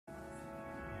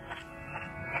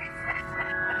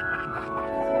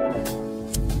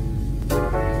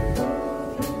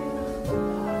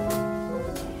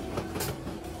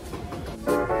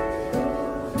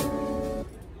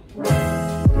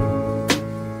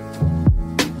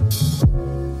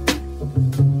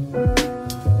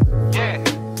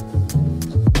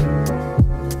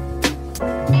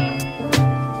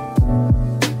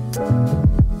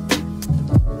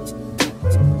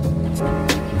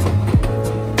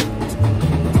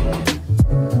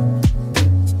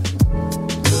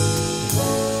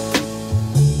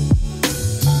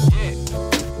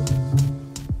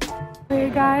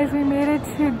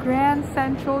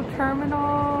Central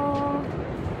Terminal.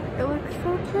 It looks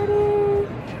so pretty.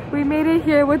 We made it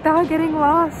here without getting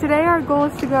lost. Today our goal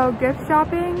is to go gift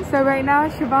shopping. So right now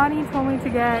Shivani told me to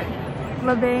get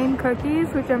Levain cookies,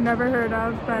 which I've never heard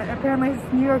of, but apparently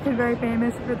New York is very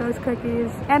famous for those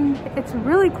cookies. And it's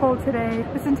really cold today.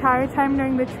 This entire time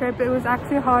during the trip, it was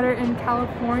actually hotter in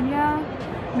California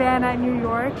than at New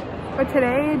York. But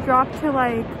today it dropped to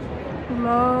like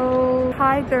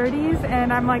high 30s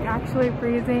and I'm like actually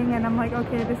freezing, and I'm like,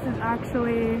 okay, this is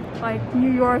actually like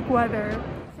New York weather.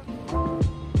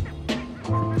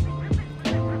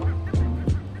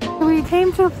 We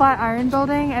came to the Flatiron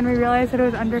building and we realized that it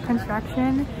was under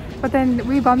construction, but then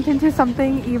we bumped into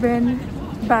something even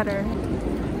better.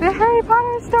 The Harry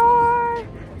Potter store!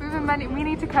 We've been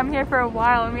meaning to come here for a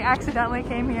while and we accidentally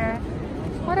came here.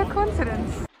 What a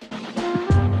coincidence.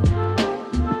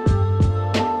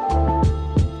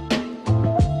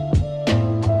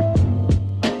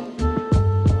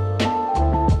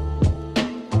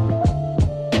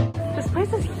 This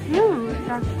place is huge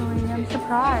actually, I'm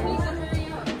surprised.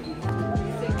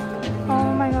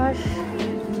 Oh my gosh,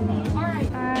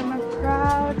 I'm a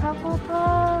proud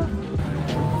Hufflepuff.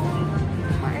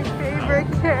 My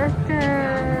favorite character.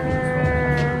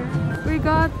 We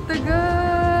got the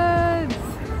goods.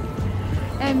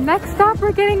 And next stop,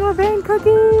 we're getting Levain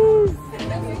cookies.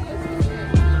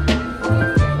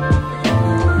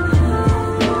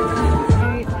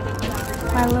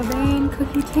 My Levain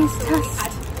cookie taste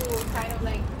test. Kind of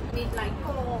like midnight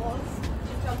calls.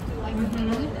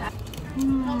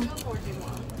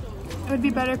 It would be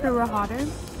better if it were hotter.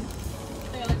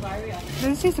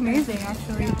 This tastes amazing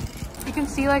actually. You can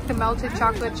see like the melted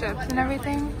chocolate chips and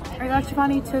everything. I got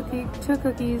Shivani two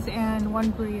cookies and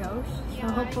one brioche. So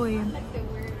hopefully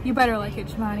you better like it,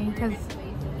 Shivani, because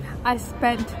I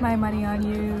spent my money on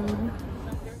you.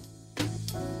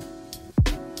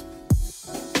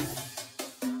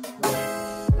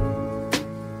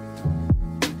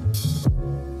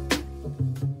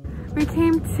 We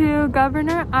came to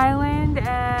Governor Island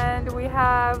and we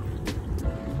have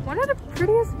one of the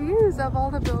prettiest views of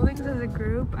all the buildings as a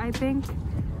group. I think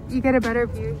you get a better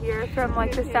view here from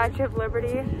like the Statue of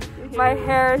Liberty. My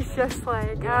hair is just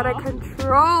like out of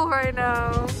control right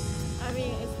now. I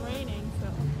mean, it's raining, so.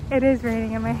 It is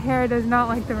raining and my hair does not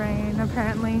like the rain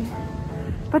apparently.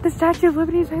 But the Statue of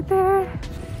Liberty is right there.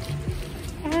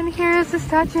 And here's the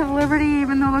Statue of Liberty,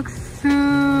 even though it looks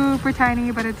super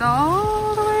tiny, but it's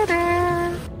all the way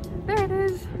there. There it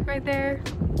is, right there.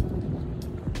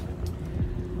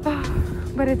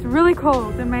 But it's really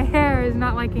cold and my hair is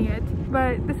not liking it.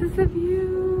 But this is the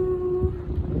view.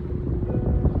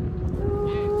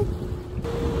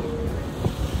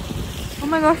 Oh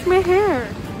my gosh, my hair.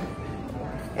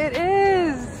 It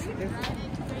is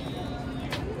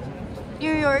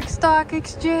New York Stock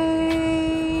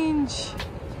Exchange.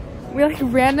 We like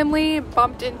randomly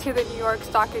bumped into the New York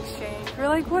Stock Exchange. We're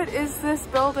like, what is this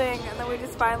building? And then we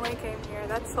just finally came here.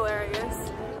 That's hilarious.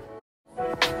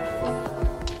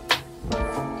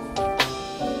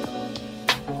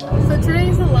 So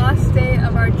today's the last day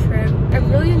of our trip. I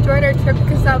really enjoyed our trip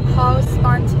because of how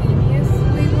spontaneous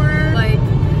we were. Like,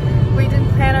 we didn't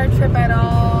plan our trip at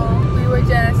all. We would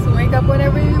just wake up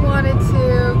whenever we wanted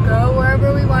to, go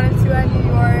wherever we wanted to at New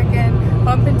York, and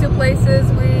bump into places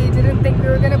we didn't think we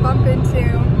were gonna bump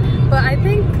into. But I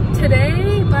think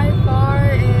today, by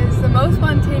far, is the most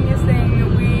spontaneous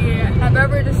thing we have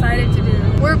ever decided to do.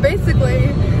 We're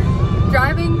basically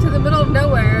driving to the middle of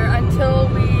nowhere until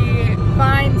we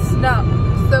find snow.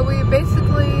 So we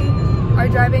basically are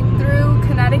driving through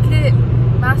Connecticut,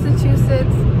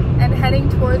 Massachusetts, and heading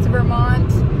towards Vermont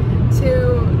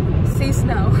to see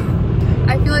snow.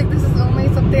 I feel like this is only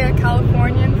something a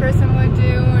Californian person would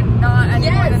do, not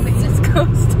anyone in the East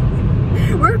Coast.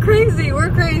 We're crazy,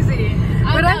 we're crazy.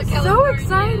 But I'm so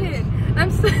excited.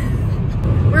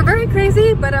 We're very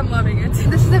crazy, but I'm loving it.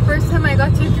 This is the first time I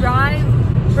got to drive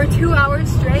for 2 hours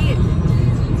straight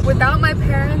without my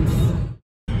parents.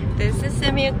 This is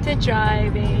Samyukta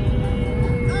driving.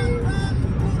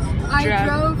 I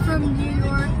drove from New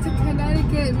York to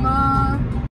Connecticut,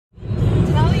 Mom.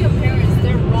 Tell your parents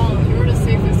they're wrong. You're the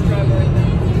safest driver right now.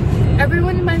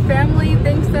 Everyone in my family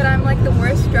thinks that I'm like the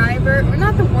worst driver. Or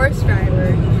not the worst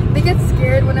driver. They get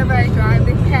scared whenever I drive.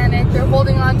 They panic. They're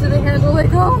holding on to the handle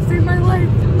like, oh, save my life.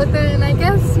 But then I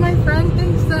guess my friend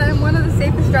thinks that I'm one of the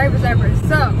safest drivers ever.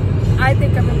 So I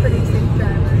think I'm a pretty safe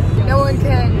driver. No one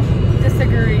can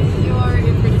disagree. You are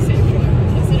a pretty safe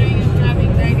driver. Considering you're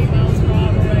driving 90 miles per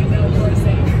hour right now, you are safe.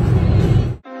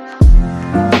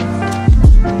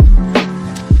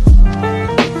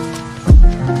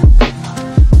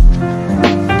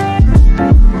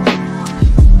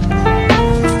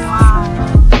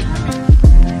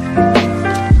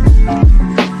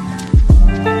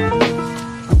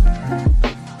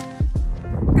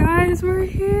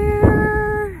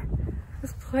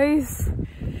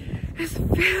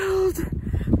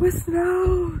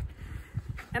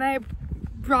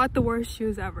 got the worst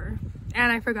shoes ever.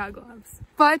 And I forgot gloves.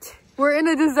 But we're in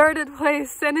a deserted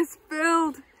place and it's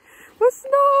filled with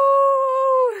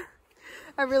snow.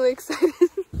 I'm really excited.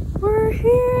 We're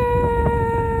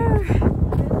here.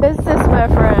 This is my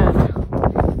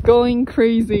friend going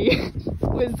crazy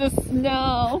with the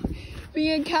snow.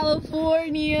 Being in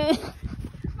California.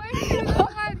 My hair is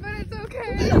hot, but it's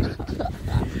okay.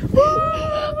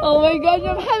 Oh my gosh,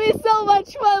 I'm having so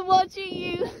much fun watching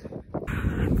you.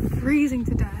 I'm freezing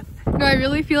to death. No, I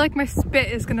really feel like my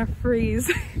spit is gonna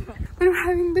freeze. But I'm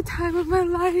having the time of my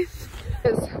life.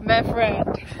 This is my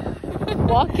friend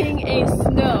walking in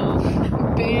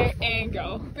snow, bare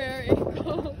ankle. Bare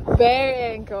ankle.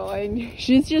 Bare ankle, and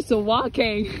she's just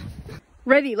walking.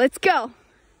 Ready, let's go.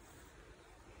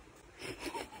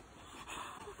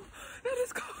 That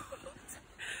is cold.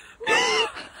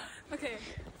 Okay.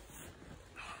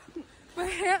 My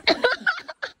hand.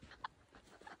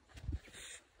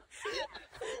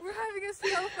 We're having a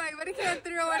snow fight, but I can't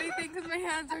throw anything because my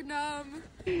hands are numb.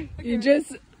 Okay, You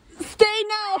just stay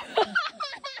now.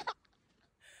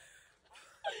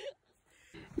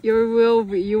 You will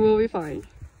be fine.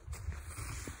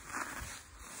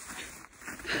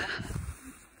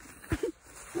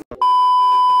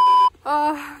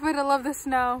 Oh, but I love the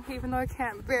snow, even though I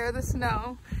can't bear the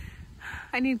snow.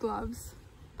 I need gloves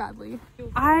badly.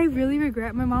 I really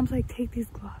regret my mom's like, take these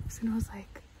gloves, and I was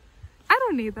like, I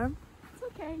don't need them. It's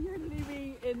okay, you're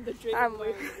living in the dream I'm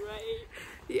world, right?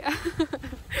 Yeah.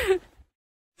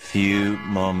 Few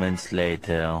moments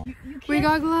later. We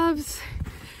got gloves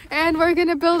and we're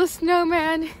gonna build a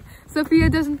snowman. Sophia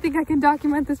doesn't think I can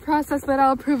document this process, but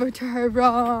I'll prove it to her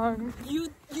wrong. You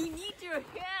need your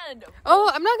hand. Oh,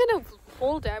 I'm not gonna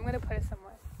hold it, I'm gonna put it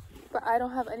somewhere. But I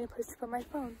don't have any place to put my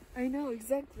phone. I know,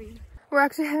 exactly. We're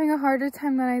actually having a harder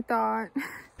time than I thought.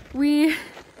 We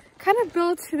kind of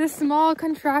built this small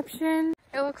contraption.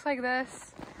 It looks like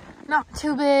this. Not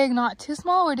too big, not too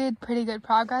small. We did pretty good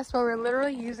progress, but we're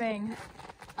literally using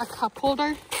a cup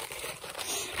holder.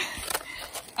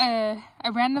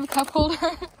 A random cup holder.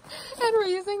 And we're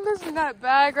using this nut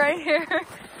bag right here.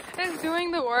 It's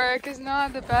doing the work. It's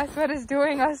not the best, but it's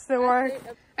doing us the work.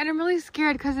 And I'm really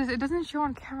scared because it doesn't show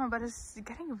on camera, but it's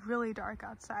getting really dark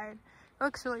outside. It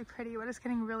looks really pretty, but it's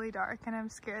getting really dark, and I'm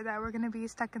scared that we're gonna be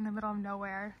stuck in the middle of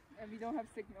nowhere. And we don't have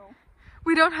signal.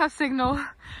 We don't have signal.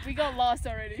 We got lost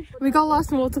already. We got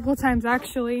lost multiple times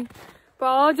actually,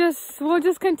 but we'll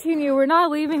just continue. We're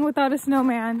not leaving without a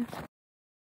snowman.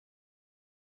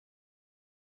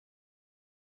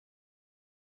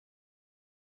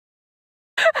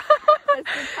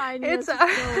 It's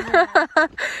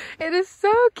it is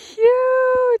so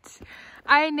cute.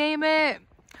 I name it.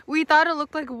 We thought it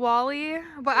looked like Wally,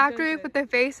 but after we put the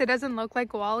face, it doesn't look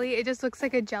like Wally. It just looks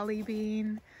like a jelly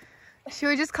bean. Should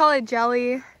we just call it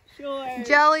Jelly? Sure.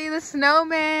 Jelly the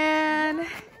snowman.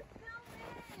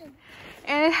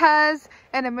 And it has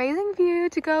an amazing view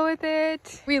to go with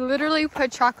it. We literally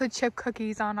put chocolate chip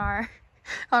cookies on our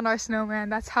snowman.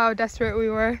 That's how desperate we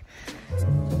were.